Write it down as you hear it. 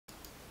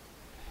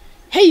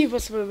Hey,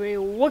 what's up everybody?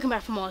 Welcome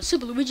back from our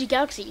Super Luigi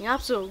Galaxy. In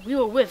episode, we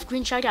were with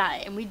Green Shy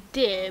Guy, and we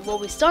did what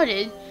we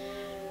started,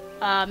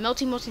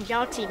 Melty Molten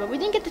Galaxy, but we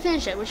didn't get to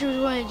finish it, which we were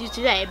going to do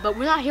today. But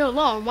we're not here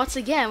alone. Once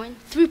again,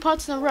 3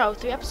 parts in a row,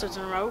 3 episodes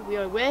in a row, we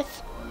are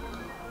with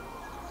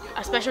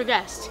a special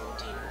guest.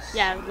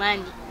 Yeah,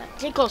 Landon.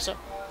 Get closer.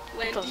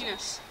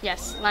 Landinus.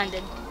 Yes,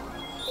 Landon.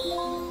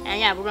 And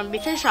yeah, we're going to be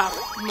finished off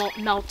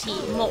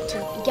Melty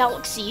Molten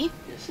Galaxy.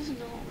 This is not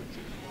working.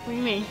 What do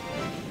you mean?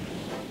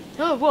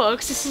 No, it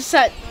works. This is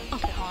set.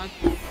 Okay, hold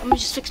on. Let me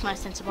just fix my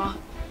sensor bar.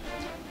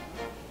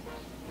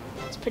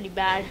 It's pretty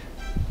bad.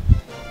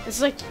 This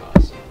is like.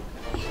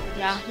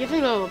 Yeah, you have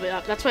to go a little bit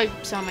up. That's why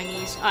I sit on my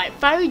knees. Alright,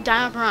 Fiery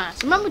Dino Piranha.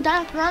 So remember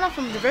Dino Piranha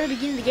from the very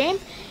beginning of the game?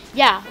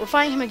 Yeah, we're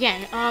fighting him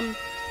again.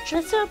 Should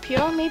I sit up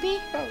here maybe?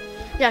 Probably.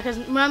 Yeah, because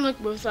when I'm like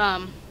with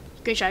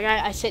Green Shy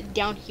Guy, I sit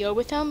down here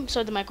with him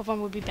so the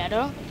microphone would be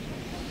better.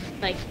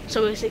 Like,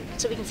 so we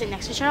can sit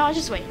next to each other. I'll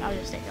just wait. I'll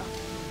just stay here.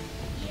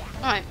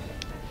 Alright.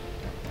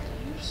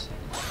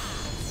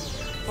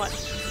 What?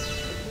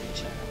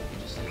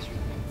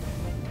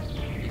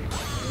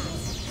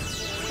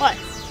 What?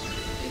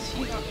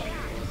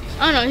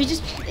 I don't know,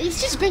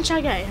 he's just Green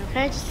Shy Guy,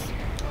 okay?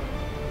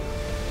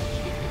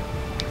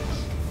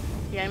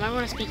 Yeah, you might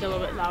want to speak a little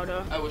bit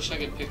louder. I wish I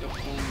could pick up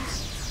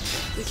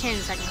phones. We can in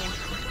the second game.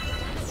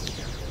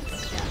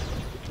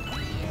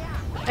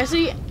 Yeah.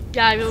 Actually,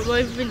 yeah, what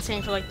we've been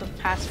saying for like the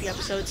past few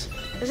episodes,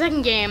 the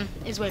second game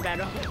is way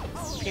better.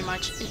 Pretty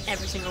much in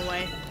every single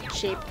way,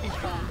 shape, and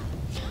form.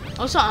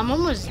 Also, I'm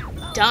almost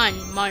done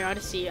Mario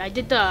Odyssey. I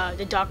did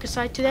the darker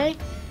side today,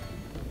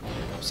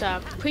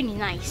 so pretty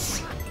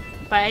nice.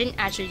 But I didn't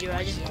actually do it.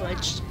 I just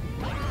glitched.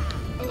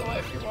 By the way,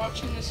 if you're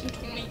watching this in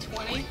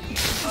 2020,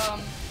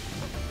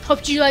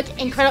 hope you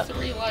like incredible.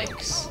 3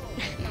 likes.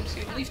 No, I'm just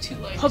gonna leave 2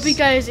 likes. Hope you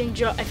guys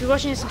enjoy. If you're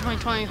watching this in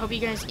 2020, hope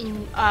you guys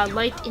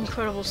liked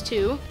Incredibles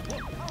 2.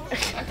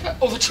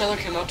 Oh, the trailer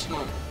came out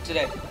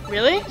today.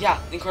 Really? Yeah,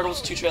 the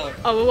Incredibles 2 trailer.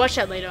 Oh, we'll watch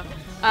that later.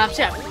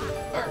 So yeah.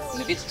 Or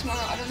maybe it's tomorrow.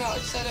 I don't know.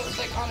 It said it was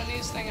like on a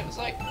news thing. It was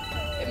like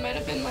it might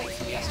have been like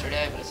from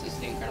yesterday, but it says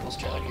the Incredibles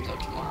trailer comes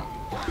out tomorrow.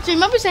 So you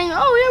remember saying,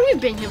 "Oh yeah,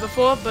 we've been here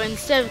before," but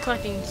instead of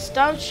collecting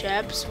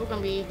starships, we're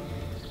gonna be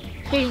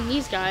hitting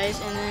these guys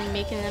and then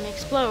making them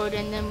explode,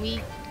 and then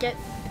we get,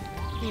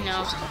 you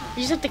know,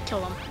 we just have to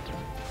kill them,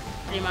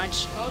 pretty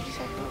much. I'll just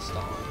have to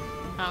install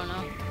it. I don't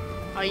know.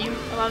 Are you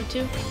allowed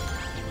to?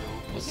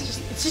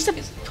 It's just a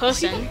Was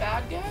person. he the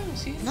bad guy?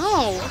 Was he?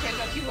 No. Okay,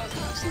 no, he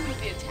wasn't. I was thinking of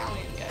the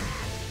Italian guy.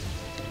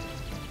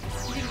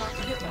 He did not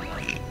get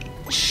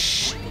that.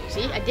 Shh.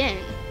 See, I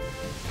didn't.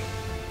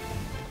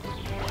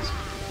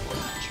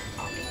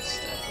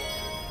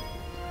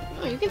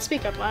 Oh, you can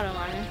speak up louder,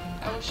 Landon.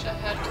 I wish I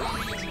had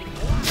community.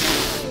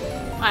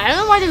 I don't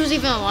know why there was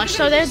even a launch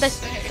star there. That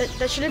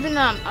should have been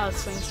a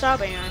sling star,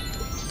 but anyway.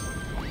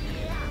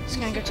 Just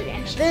gonna go to the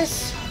end of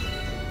this.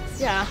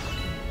 Yeah.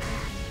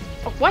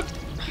 Oh, what?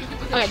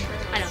 Okay,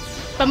 I know.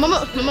 But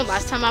remember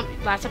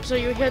last episode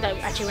you were here that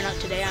actually went out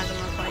today as I'm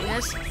recording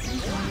this?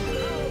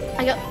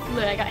 I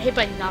got hit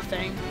by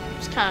nothing.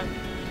 It's kind of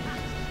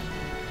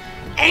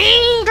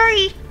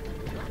angry.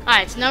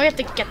 Alright, so now we have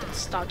to get the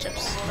star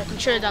chips. Like we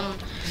should have done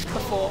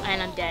before,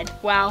 and I'm dead.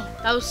 Wow,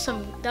 that was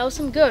some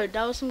good.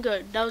 That was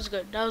good.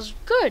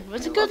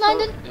 Was it good,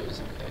 Landon? It was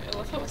okay. I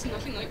love how it's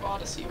nothing like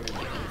Odyssey where you get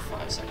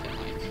like 5-second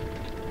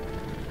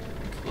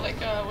like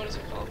what is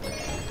it called?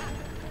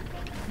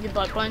 The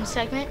Bloodborne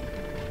segment?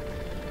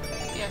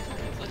 Yeah,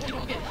 kind of. Like you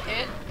don't get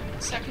hit.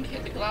 Second to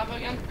hit the lava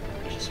again.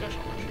 There's a special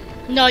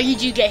mushroom. No, you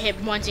do get hit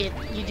once you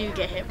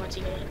get hit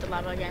the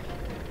lava again.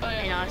 Oh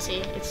yeah. In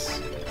Odyssey, it's.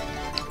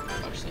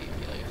 Actually,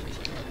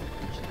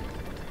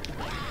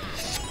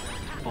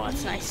 Oh,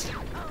 that's nice.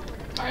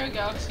 Mario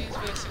Galaxy is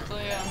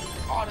basically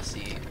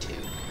Odyssey 2.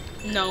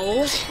 No.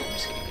 I'm just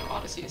kidding. No,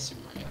 Odyssey is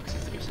Super Mario Galaxy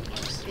 3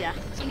 sometimes. Yeah.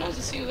 Sometimes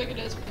it seems like it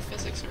is, but the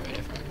physics are way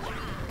different.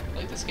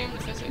 Like this game, the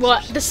physics.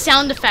 Well, the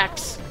sound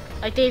effects,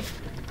 like they've,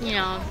 you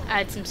know,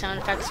 added some sound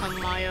effects from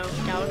Mario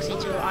Galaxy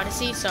to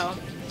Odyssey. So,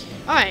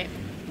 all right.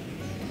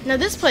 Now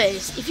this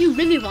place, if you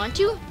really want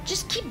to,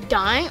 just keep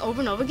dying over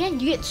and over again.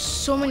 You get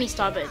so many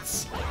star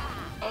bits.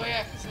 Oh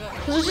yeah.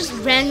 Because there's just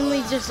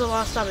randomly just a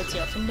lot of star bits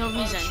here for no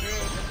reason. Like,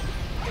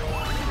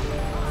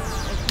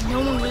 no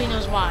one really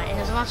knows why, and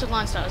there's lots of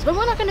launch stars. But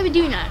we're not going to be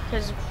doing that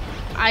because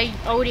I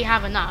already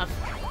have enough.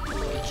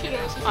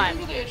 Kiddos, if you're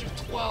under the age of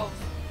 12,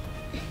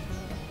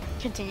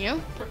 continue.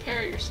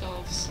 prepare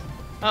yourselves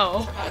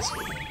Oh. for high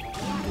school.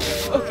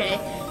 Okay.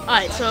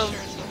 Alright, so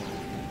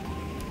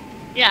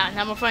yeah,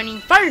 now we're finding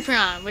Fiery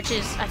Piranha, which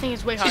is I think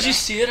it's way harder. Did you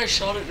see it? I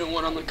shot it in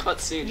one on the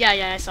cutscene.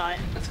 Yeah, I saw it.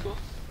 That's cool.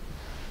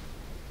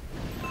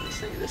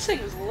 This thing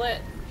is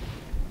lit.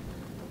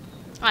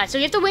 Alright, so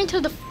you have to wait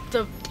until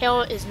the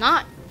tail is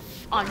not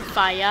on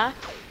fire.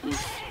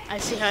 I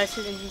see how I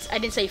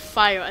didn't say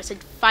fire, I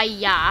said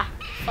fire.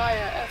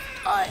 Fire,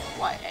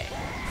 F-I-Y-A.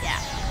 Yeah.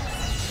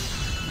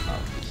 Oh,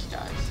 he just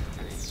dies.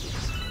 And it's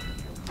just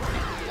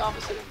the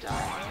opposite of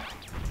dying.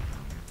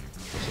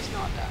 Which is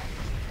not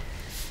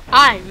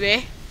dying.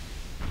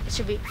 It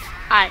should be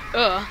I,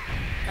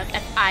 like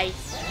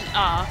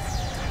F-I-R.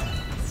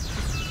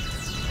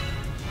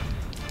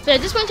 So yeah,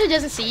 this winter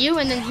doesn't see you,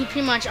 and then he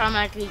pretty much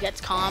automatically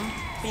gets calm,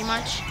 pretty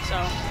much. So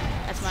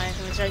that's my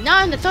thing. So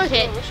now in the third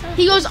hit,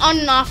 he goes on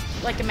and off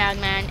like a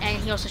madman, and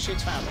he also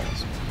shoots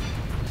fireballs.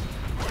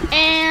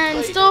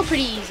 And still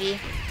pretty easy.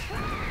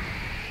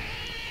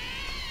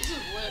 This is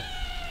lit.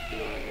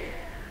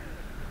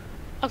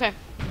 Okay.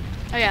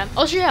 Oh yeah.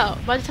 Ultra, yeah.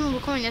 By the time we're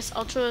recording this,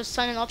 Ultra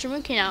Sun and Ultra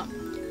Moon came out.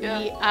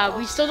 Yeah.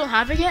 We still don't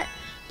have it yet.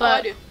 Oh, I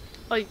But do.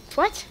 oh,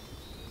 what?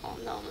 Oh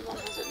no, my mom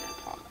has it in her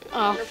pocket.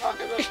 Oh. In her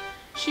pocket, but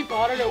she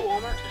bought it at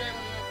Walmart today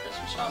when we went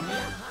Christmas shopping.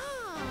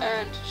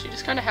 And she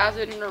just kind of has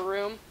it in her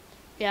room,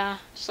 Yeah.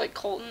 just like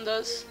Colton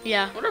does.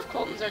 Yeah. I wonder if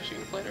Colton's actually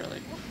gonna play it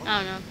early.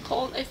 I don't know.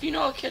 Colton, if you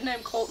know a kid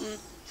named Colton,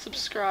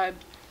 subscribe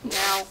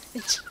now.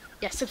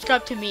 Yeah.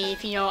 Subscribe to me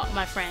if you know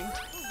my friend.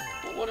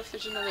 But what if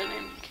there's another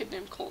kid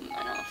named Colton?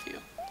 I know a few.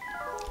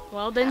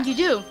 Well, then you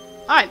do.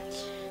 All right.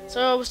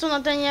 So we're still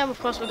not done yet. Of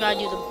course, we gotta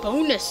do the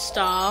bonus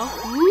star.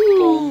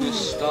 Woo.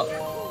 Bonus stuff.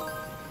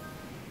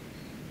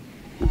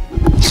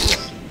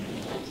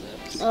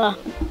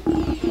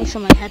 Make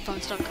sure my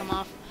headphones don't come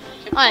off.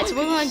 Alright, so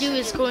what we're gonna do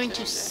is going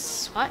to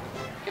what?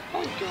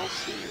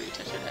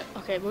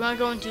 Okay, we're gonna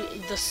go into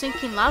the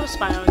sinking lava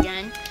spiral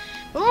again.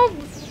 Well,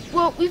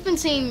 we've been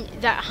seeing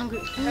that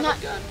hungry.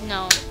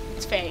 No,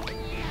 it's fake. Do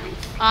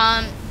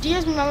you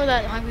guys remember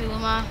that hungry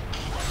Luma?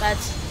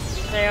 That's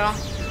there.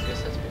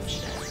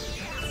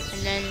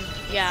 And then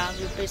yeah,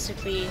 we're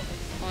basically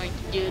going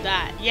to do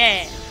that.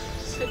 Yeah.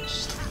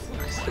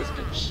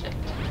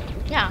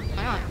 Yeah,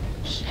 why not?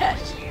 Shit.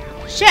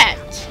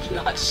 Shit!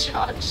 Not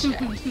shot, shit.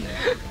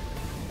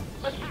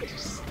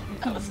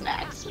 That was an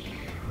accident.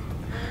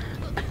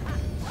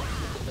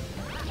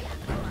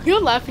 You're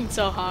laughing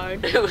so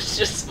hard. It was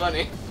just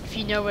funny. If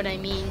you know what I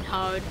mean,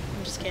 hard.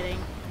 I'm just kidding.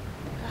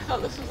 I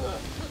thought this was a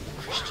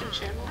Christian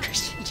channel.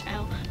 Christian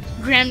channel.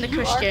 Graham the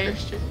Christian. You are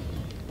Christian.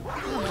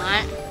 I'm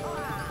not.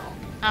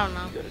 I don't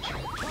know. Go to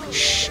church.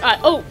 Shh.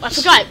 Oh, I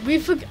forgot.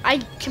 I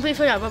completely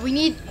forgot, but we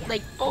need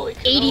like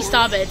 80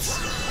 star bits.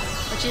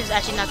 Which is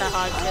actually not that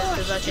hard because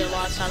there's actually a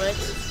lot of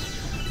subbits.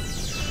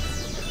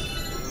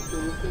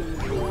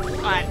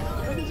 Alright.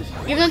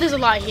 Even though there's a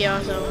lot here,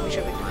 so we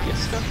should be Get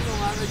stuck in the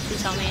lava.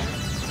 Please tell me.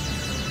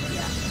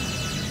 Yeah.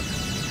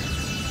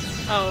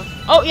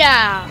 Oh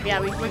yeah! Yeah,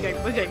 we're good.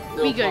 We're good.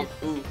 We good.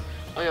 Ooh.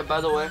 Oh yeah,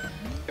 by the way,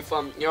 if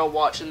you're all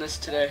watching this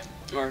today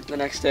or the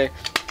next day,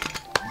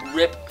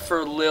 rip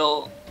for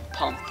Lil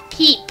Pump.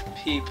 Peep.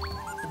 Peep.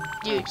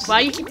 Dude,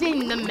 why do you keep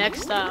getting them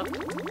mixed up?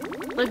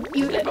 Like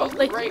you They're both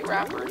like great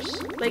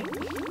rappers. like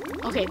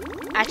okay,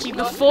 actually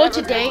No, before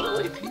never today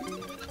heard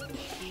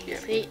Lil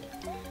Peep.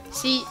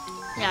 see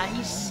yeah,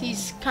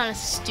 he's kind of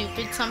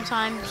stupid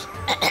sometimes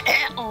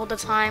all the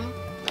time.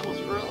 That was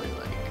really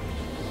like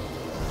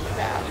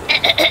bad.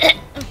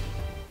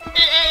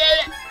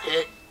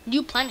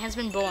 New plant has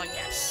been born,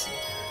 yes.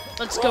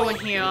 Let's go in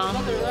here.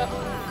 Mother,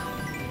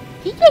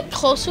 You get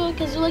closer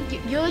because you're like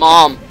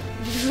Mom.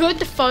 you're like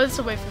the farthest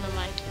away from the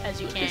mic as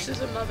you can. This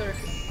is a mother.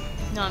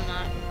 No, I'm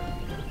not.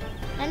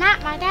 I'm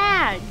not my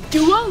dad.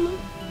 Do I?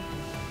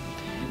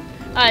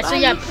 Alright, so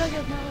yeah.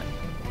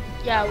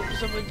 Yeah,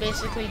 so we're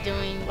basically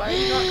doing. Why are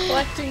you not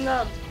collecting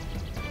them?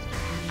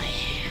 I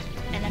am,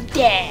 and I'm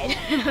dead.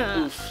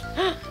 Oof.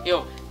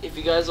 Yo, if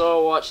you guys are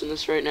all watching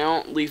this right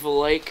now, leave a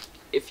like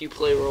if you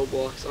play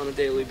Roblox on a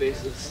daily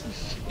basis.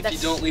 If you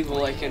don't, leave a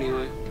like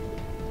anyway.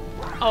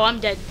 Oh, I'm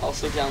dead.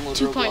 Also download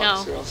 2.0.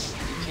 Roblox or else you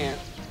can't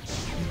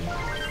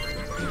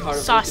be part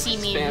of Saucy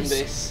Lucas's memes. fan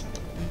base.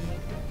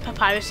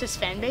 Papyrus's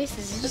fan base?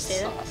 Did you just say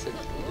that? Saucy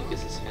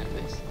Lucas's fan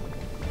base.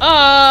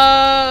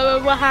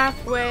 Oh, we're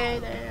halfway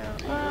there.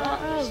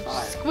 It's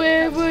fine.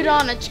 Squidward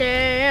on a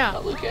chair.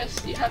 But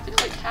Lucas, you have to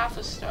click half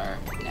a star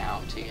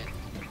now to get.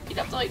 You'd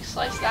have to like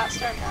slice that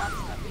star in half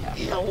and that'd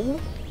be half. No.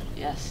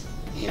 Yes.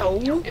 No.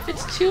 If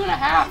it's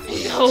 2.5,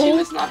 and No. 2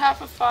 is not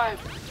half of 5.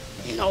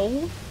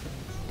 No.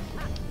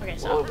 Okay,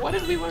 so Well, what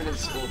did we learn in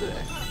school today?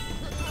 And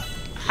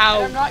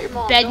how I'm not your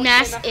mom. bed Don't say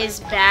mass nothing. is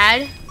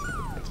bad.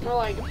 It's more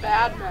like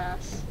bad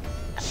mass.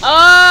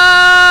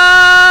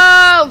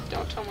 Oh!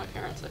 Don't tell my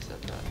parents I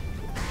said that.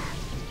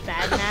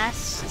 Bad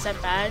mass? Is that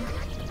bad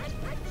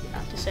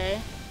to say?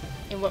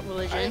 In what I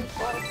religion?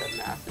 implied that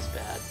math is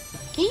bad.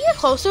 Can you get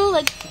closer?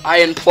 Like, I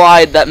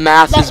implied that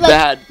math is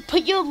bad.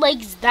 put your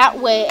legs that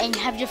way and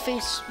have your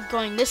face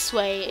going this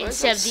way Why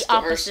is instead that of the star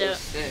opposite.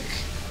 So thick?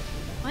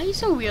 Why are you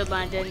so weird,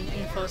 Landon, in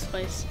the first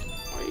place?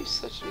 Why are you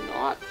such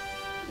not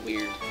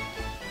weird?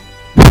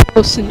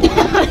 Listen. You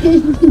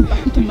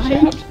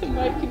jabbed the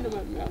mic into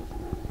my mouth.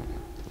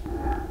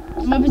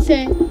 I'm about to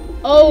say,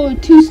 oh,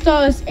 2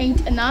 stars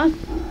ain't enough.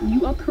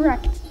 You are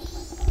correct.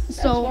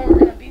 So, That's why we're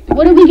gonna beat the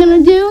what are we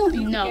gonna do?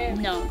 No,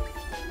 no.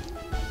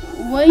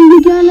 What are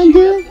we gonna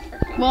do?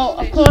 Well,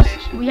 of course,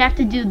 we have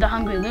to do the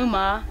Hungry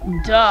Luma,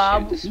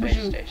 duh,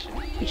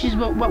 which is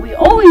what we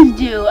always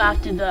do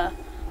after the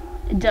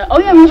oh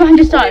yeah, we have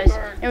 100 stars.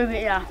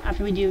 Yeah,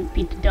 after we do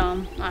beat the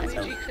dome. Alright,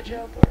 so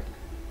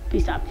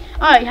please stop.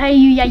 Alright, hey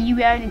you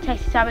are in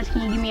Texas Sabbath.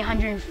 Can you give me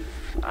 100?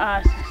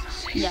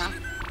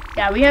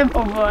 Yeah, we have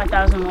over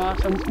 1,000 more,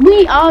 so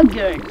we are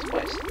good. This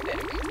place is thick.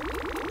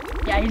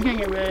 Yeah, he's gonna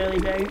get really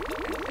big.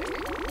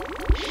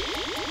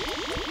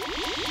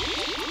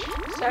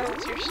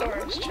 Silence your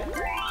sorrows, Chad.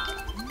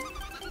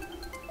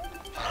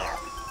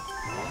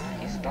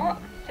 He's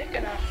not thick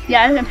enough.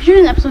 Yeah, I'm pretty sure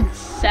in episode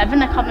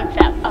 7 I called him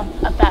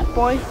a fat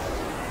boy.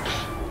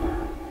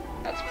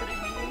 That's pretty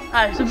mean.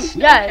 Alright, so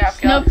yeah,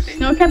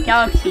 Snowcap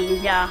Galaxy,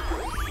 yeah.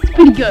 It's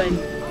pretty good.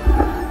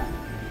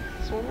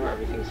 It's one where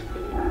everything's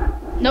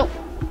food. Nope.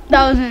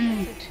 That's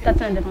in a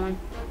different one.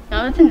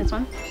 No, that's in this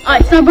one.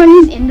 Alright, Snow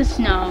Bunny's in the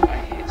snow. I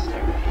hate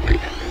Star.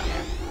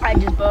 I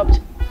just burped.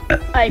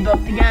 I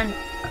burped again.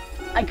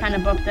 I kind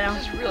of burped there.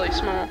 This is really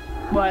small.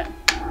 What?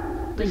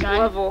 The This gun?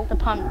 level. The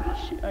pump.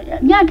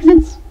 Yeah,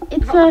 because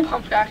it's Not a... a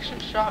pump action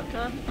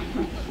shotgun.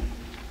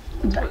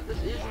 That's what this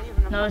isn't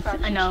even a No, pump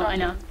action I know.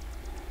 shotgun.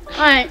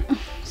 Alright,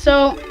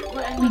 so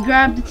we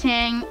grab the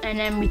ting and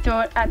then we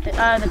throw it at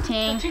the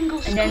ting,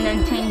 and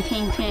then ting,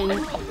 ting, ting.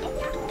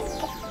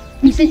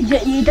 You said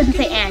it doesn't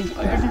say and. It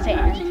doesn't say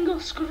and.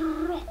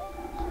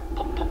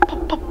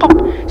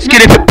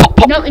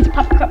 No, it's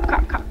pop, pop,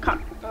 pop, pop, pop.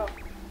 Oh.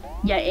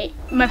 Yeah,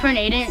 my friend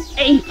Aiden,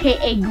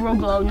 aka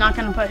Groglow, not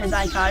gonna put his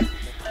iCard.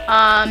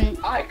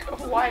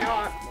 Why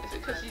not? Is it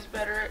because he's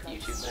better at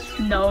YouTube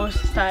than you? No, it's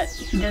just that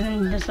he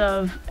doesn't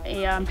deserve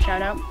a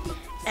shout out.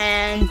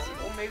 And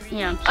Well, maybe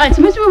yeah. Alright,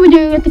 so this is what we're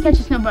doing. We have to catch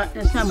the snow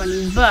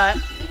bunnies, but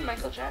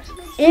Michael Jackson.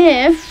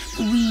 if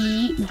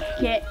we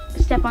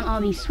step on all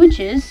these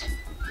switches,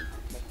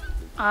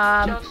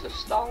 Joseph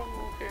Stalin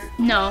will appear.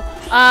 no,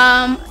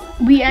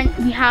 we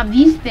have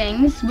these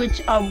things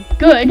which are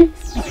good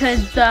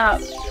because that,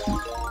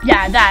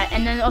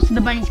 and then also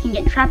the bunnies can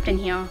get trapped in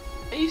here.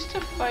 I used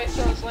to fight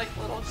those like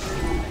little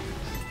green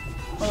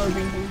things. All those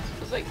green things.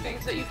 Those like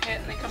things that you hit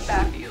and they come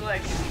back at you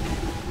like.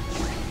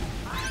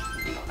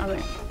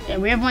 Okay, yeah,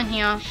 we have one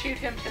here. Shoot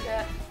him to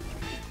death.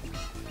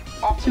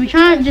 So we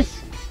try to just,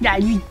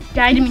 you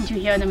guide them into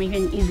here, then we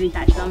can easily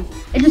catch them.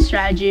 It's a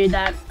strategy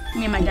that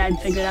me and my dad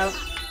figured out.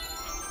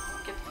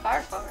 Get the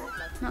firefly.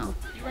 No.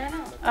 You ran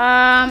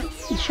out.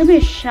 It should be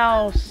a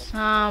shell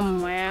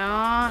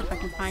somewhere, if I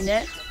can find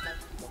it.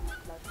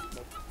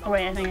 Oh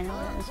wait, I think I know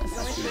where it is. The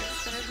only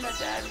percentage my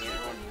dad needed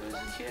when he was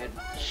a kid.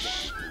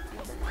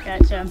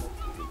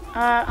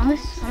 Gotcha.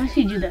 Unless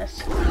you do this.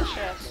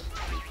 Chest.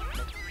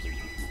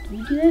 Can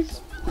you do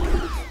this?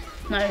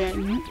 No, okay.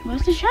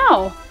 Where's the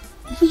shell?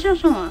 Where's the shell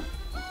somewhere?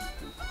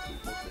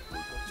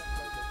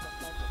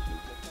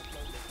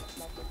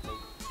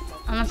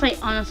 Unless I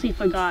honestly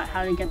forgot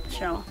how to get the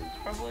shell.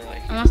 Probably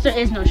like. Unless there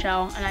is no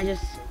shell, and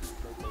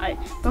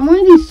but one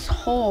of these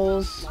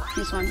holes,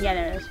 this one, yeah,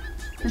 there is.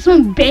 This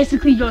one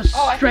basically goes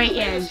straight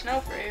I in. Snow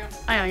for you.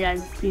 I know, yeah,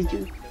 please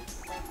do.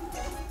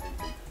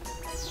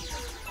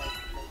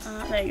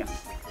 There you go.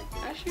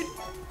 Can I shoot?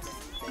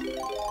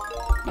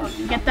 Oh,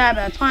 you get that,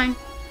 but that's fine.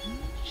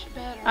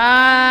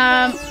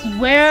 Better.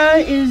 Where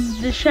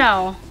is the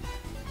shell?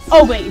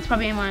 Oh wait, it's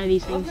probably in one of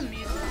these Love things. the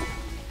music.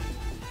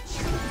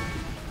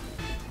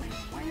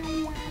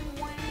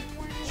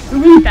 We're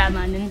really bad,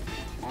 Landon.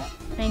 I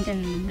think it's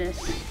in this.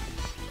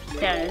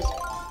 There it is.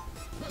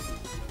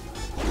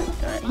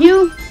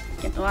 You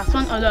get the last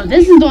one. Oh no,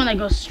 this is the one that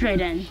goes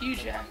straight in.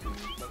 Huge acting.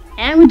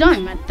 And we're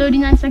done. We're at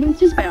 39 seconds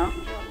to spare.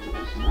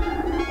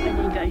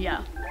 Pretty good,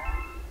 yeah.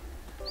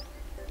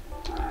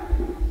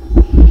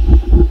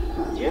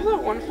 Do you have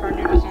that one friend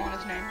who doesn't want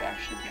his name to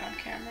actually be on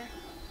camera?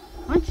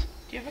 What?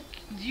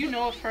 Do you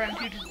know a friend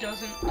who just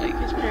doesn't, like,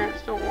 his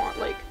parents don't want,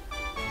 like,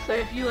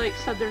 say if you, like,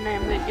 said their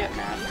name, they'd get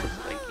mad because,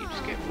 like, you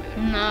just gave away their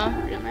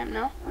real name?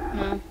 No?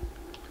 No.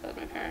 Because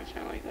my parents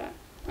aren't like that.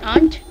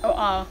 Aren't?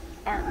 Oh,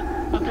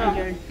 Aren't. okay, No.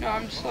 good. No,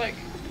 I'm just like,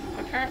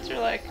 my parents are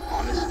like,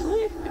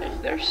 honestly,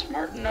 if they're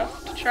smart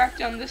enough to track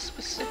down this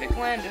specific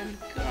Landon,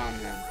 good on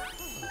them.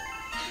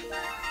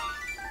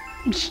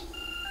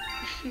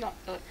 Not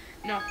really.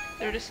 No,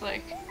 they're just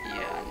like,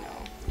 yeah,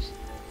 no. Just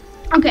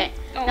Okay,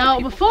 don't let now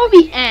people before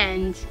we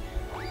end,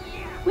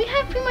 we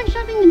have pretty much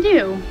nothing to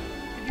do.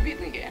 Have you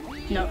beaten the game?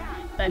 No,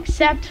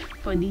 except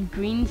for the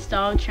green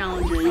star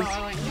challenges. Oh,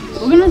 I like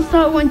these. We're gonna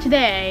start one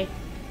today.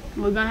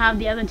 We're gonna have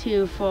the other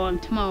two for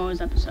tomorrow's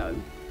episode.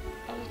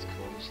 Oh, that's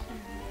cool. This thing.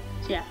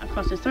 So yeah, of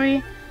course there's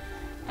 3.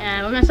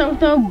 And we're gonna start with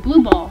the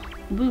blue ball.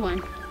 The blue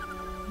one.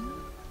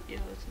 Yeah,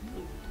 that's a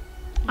blue.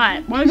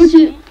 Alright, we're gonna go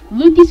to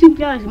Loopdeloop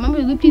Galaxy. Remember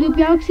Loopdeloop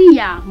Galaxy?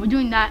 Yeah, we're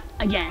doing that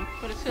again.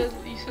 But it says,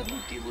 you said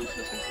Loopdeloop,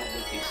 this one's called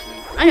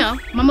Loopdeloop. I know.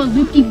 Remember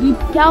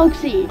Loopdeloop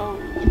Galaxy? Oh.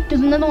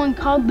 There's another one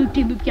called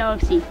Loopdeloop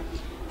Galaxy.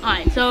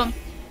 Alright, so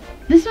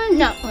this one,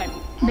 no, okay.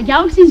 The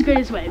Galaxy's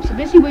greatest wave. So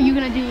basically what you're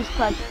gonna do is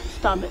collect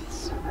star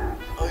bits.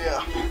 Oh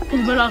yeah.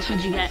 Because what else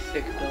would you get?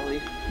 Thick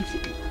belly.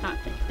 It's not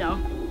thick though.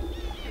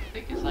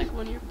 Thick is like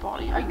when your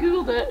body, I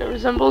googled it, it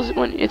resembles,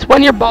 when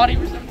your body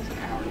resembles an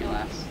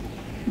hourglass.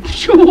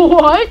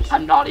 What?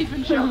 I'm not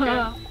even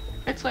joking.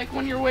 It's like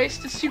when your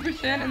waist is super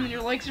thin and then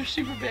your legs are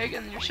super big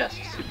and then your chest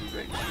is super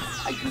big.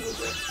 I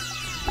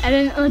googled it. And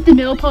then like the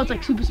middle part's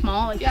like super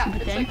small, like Yeah, super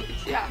it's thin.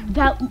 like,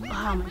 That,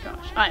 oh my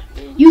gosh. Alright,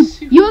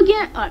 you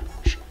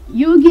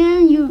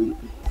again, you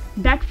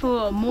back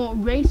for more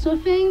race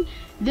surfing,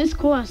 this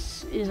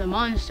course is a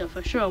monster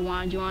for sure. Do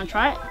you want to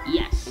try it?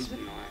 Yes.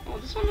 Well,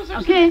 this one was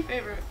actually my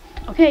favorite.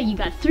 Okay, you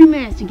got 3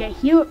 minutes to get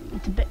here,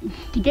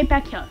 to get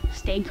back here.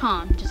 Stay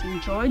calm. Just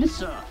enjoy the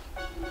surf.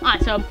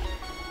 Alright, so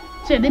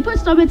they put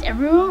starbits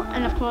everywhere,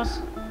 and of course,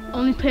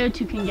 only player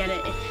 2 can get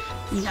it if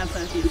you have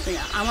player 2. So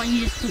yeah, I want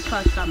you just to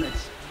collect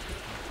starbits.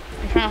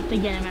 And try not to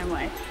get in my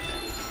way.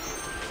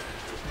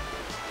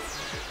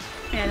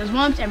 Yeah, there's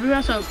one-ups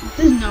everywhere, so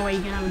there's no way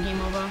you can have a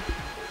game over.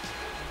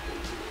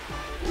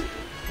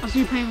 Also,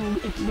 you're playing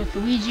with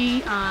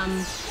Luigi.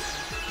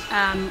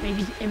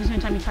 Maybe every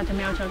single time you touch a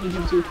Melty, he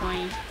gives you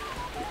 20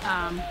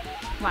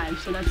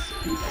 lives, so that's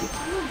pretty good.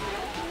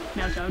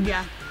 Melty,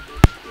 yeah.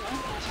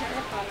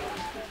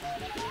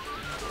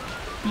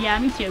 Yeah,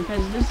 me too,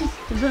 because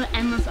there's an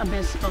endless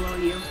abyss below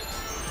you.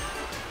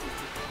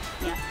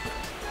 Yeah.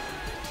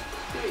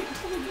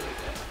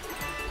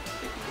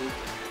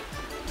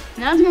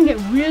 Now it's gonna get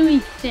really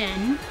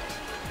thin.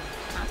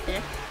 Not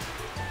there.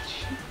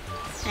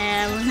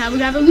 And now we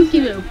have a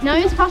Loopdeloop. Now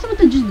it's possible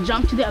to just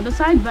jump to the other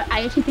side, but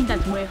I actually think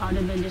that's way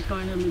harder than just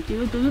going to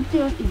Loopdeloop. The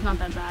Loopdeloop is not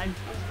that bad. I was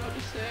about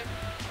to say, it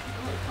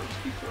comes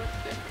before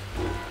thick.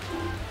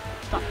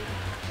 Stop.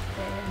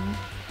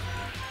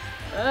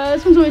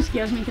 This one always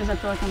scares me because I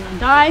feel like I'm gonna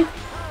die.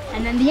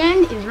 And then the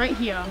end is right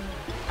here.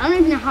 I don't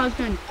even know how it's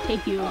gonna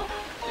take you.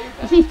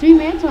 You say 3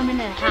 minutes or a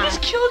minute and a half. You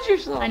just killed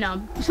yourself. I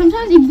know.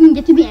 Sometimes if you can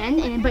get to the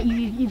end, but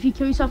if you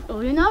kill yourself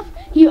early enough,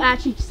 you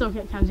actually still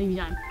counts if you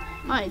die.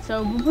 Alright,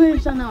 so we'll put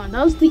it on that one.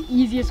 That was the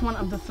easiest one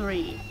of the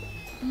 3.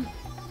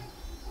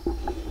 We'll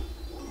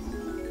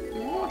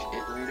watch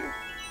it later.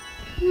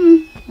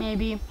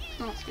 Maybe.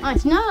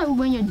 Alright, so now that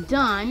when you're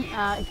done,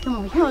 if you come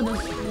over here,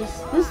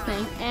 there's this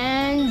thing,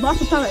 and lots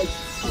of turrets.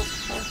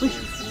 Which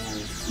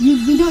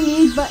we don't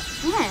need, but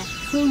yeah,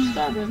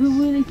 who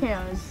really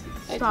cares?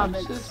 Stop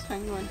it. This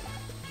penguin.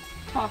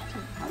 Talk to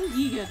him. How did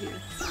he get here?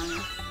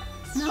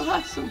 No,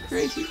 that's so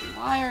crazy.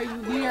 Why are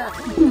you here?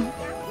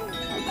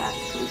 I'm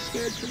actually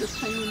scared for this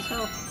penguin's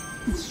health.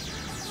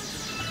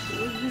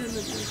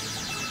 Legitimately.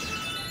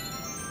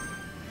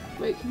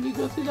 Wait, can you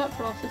go through that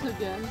process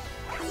again?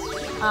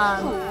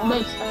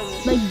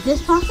 Like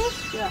this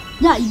process? Yeah.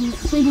 Yeah,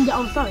 so you can get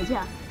all the stars,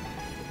 yeah.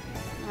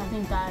 I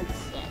think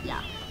that's it,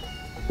 yeah.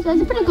 So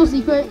it's a pretty cool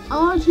secret.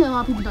 Actually, a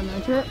lot of people don't know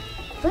to it.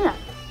 But yeah,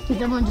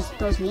 because everyone just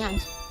goes to the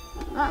end.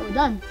 Alright, we're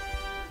done.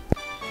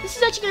 This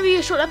is actually going to be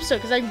a short episode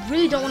because I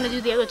really don't want to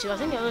do the other 2. I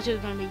think the other 2 is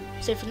going to be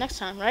saved for next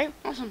time, right?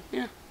 Awesome,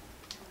 yeah.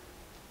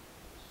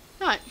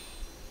 Alright.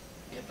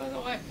 Yeah, by the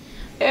way,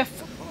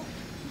 if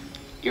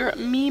you're a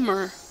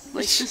memer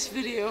like this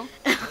video,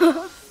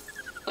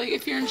 like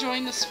if you're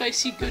enjoying the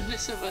spicy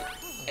goodness of a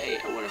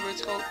whatever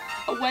it's called,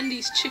 a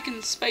Wendy's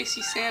chicken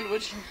spicy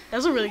sandwich.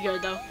 Those are really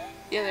good though.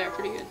 Yeah, they are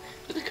pretty good.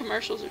 But the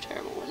commercials are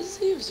terrible. What does it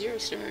say? You have 0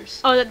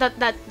 stars. Oh, that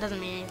doesn't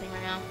mean anything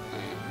right now.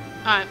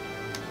 Alright.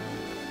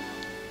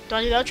 Do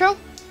you want to do the outro?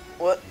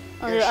 What?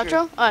 Do the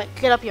outro? Alright,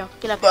 get up here.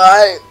 Get up here.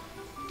 Bye.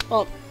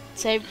 Well,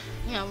 say,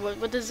 you know,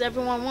 what does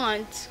everyone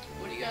want?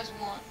 What do you guys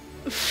want?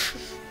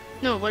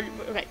 No,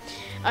 okay.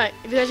 Alright,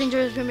 if you guys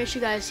enjoyed this video, make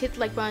sure you guys hit the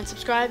like button,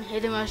 subscribe,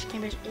 hit the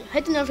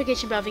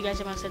notification bell if you guys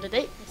have set the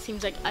date. It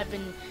seems like I've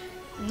been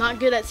not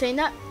good at saying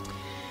that.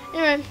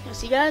 Anyway, I'll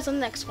see you guys on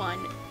the next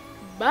one.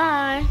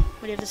 Bye.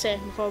 What do you have to say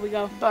before we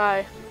go?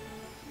 Bye.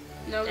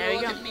 No, there go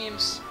you look go. at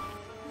memes.